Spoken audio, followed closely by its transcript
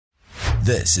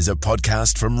This is a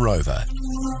podcast from Rover.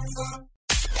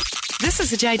 This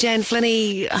is a JJ and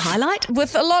Flinny highlight.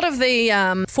 With a lot of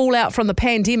the fallout from the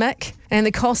pandemic and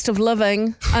the cost of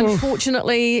living,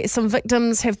 unfortunately, some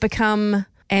victims have become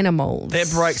animals. That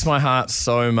breaks my heart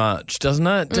so much, doesn't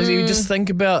it? Does you just think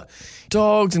about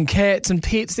dogs and cats and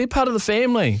pets? They're part of the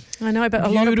family. I know, but a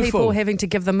lot of people are having to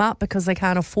give them up because they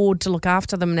can't afford to look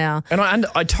after them now. And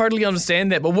I totally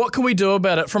understand that, but what can we do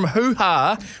about it? From Hoo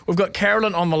Ha, we've got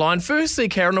Carolyn on the line. Firstly,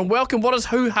 Carolyn, welcome. What does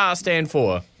Hoo Ha stand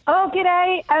for? Oh,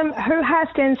 g'day. Hoo Ha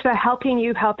stands for Helping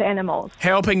You Help Animals.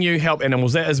 Helping You Help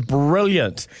Animals. That is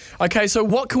brilliant. Okay, so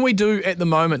what can we do at the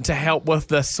moment to help with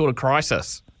this sort of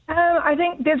crisis? I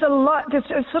think there's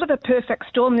sort of a perfect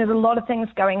storm. There's a lot of things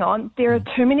going on. There are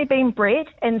too many being bred,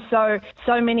 and so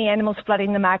many animals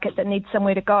flooding the market that need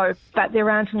somewhere to go. But there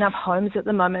aren't enough homes at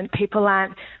the moment. People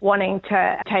aren't wanting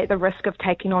to take the risk of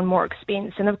taking on more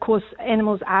expense. And of course,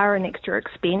 animals are an extra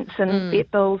expense, and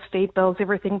vet bills, feed bills,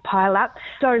 everything pile up.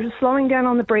 So slowing down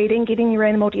on the breeding, getting your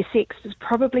animal de-sexed is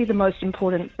probably the most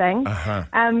important thing.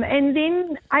 And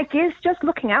then I guess just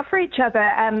looking out for each other,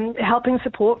 helping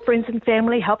support friends and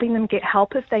family, helping them get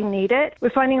help if they need it. We're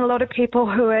finding a lot of people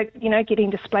who are, getting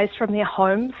displaced from their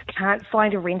homes can't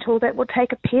find a rental that will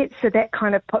take a pet, so that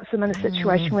kind of puts them in a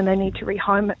situation when they need to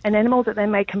rehome an animal that they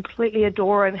may completely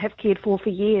adore and have cared for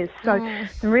years. So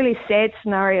some really sad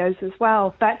scenarios as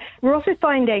well. But we're also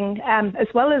finding, as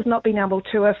well as not being able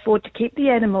to afford to keep the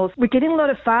animals, we're getting a lot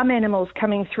of farm animals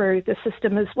coming through the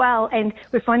system as well, and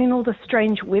we're finding all the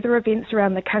strange weather events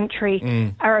around the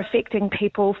country are affecting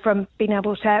people from being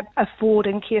able to afford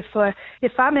and care for their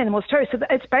farm animals too. So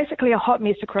it's basically a hot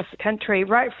mess across the country,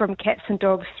 right from cats and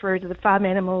dogs through to the farm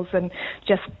animals and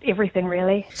just everything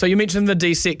really. So you mentioned the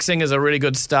de-sexing is a really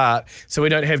good start, so we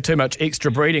don't have too much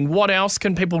extra breeding. What else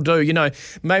can people do?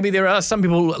 Maybe there are some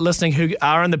people listening who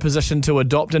are in the position to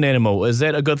adopt an animal. Is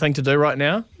that a good thing to do right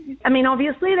now? I mean,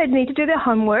 obviously they need to do their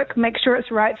homework, make sure it's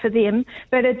right for them,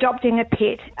 but adopting a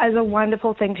pet is a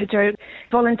wonderful thing to do.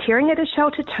 Volunteering at a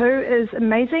shelter too is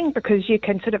amazing because you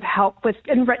can sort of help with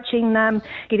enriching them,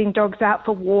 getting dogs out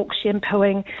for walks,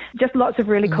 shampooing, just lots of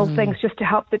really cool things just to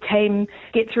help the team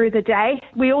get through the day.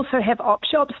 We also have op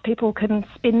shops. People can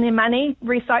spend their money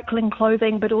recycling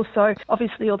clothing, but also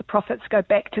obviously all the profits go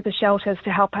back to the shelters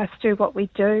to help us do what we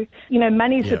do.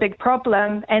 Money's a big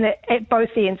problem, and at both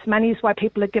ends. Money's why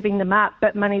people are giving them up,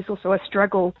 but money's also a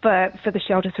struggle for the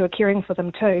shelters who are caring for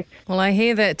them too. Well, I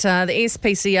hear that the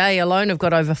SPCA alone have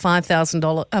got over 5,000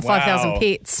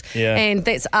 pets, and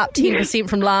that's up 10%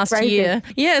 from last year.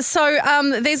 Yeah, so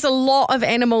there's a lot of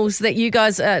animals that you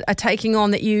guys are taking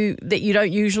on that you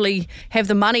don't usually have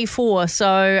the money for.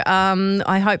 So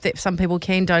I hope that some people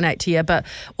can donate to you, but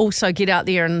also get out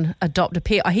there and adopt a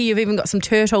pet. I hear you've even got some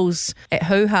turtles at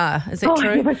Hoo Ha. Is that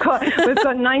true? Yeah, we've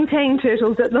got 19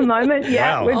 turtles at the moment.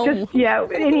 Yeah, wow.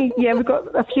 We've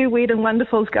got a few weird and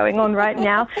wonderfuls going on right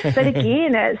now. But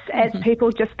again, it's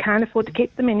people just can't afford to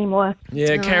keep them anymore.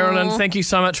 Yeah, Carolyn, thank you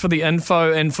so much for the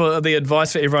info and for the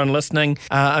advice for everyone listening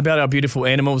about our beautiful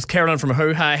animals. Carolyn from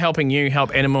Hoo Ha, helping you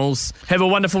help animals. Have a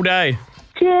wonderful day.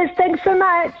 Cheers, thanks so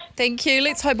much. Thank you.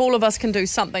 Let's hope all of us can do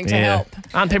something to help.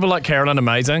 Aren't people like Carolyn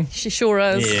amazing? She sure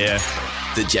is. Yeah.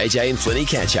 The JJ and Flinny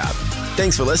catch up.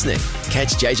 Thanks for listening.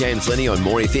 Catch JJ and Flinny on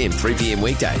More FM 3 p.m.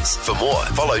 weekdays. For more,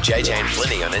 follow JJ and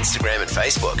Flinny on Instagram and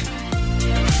Facebook.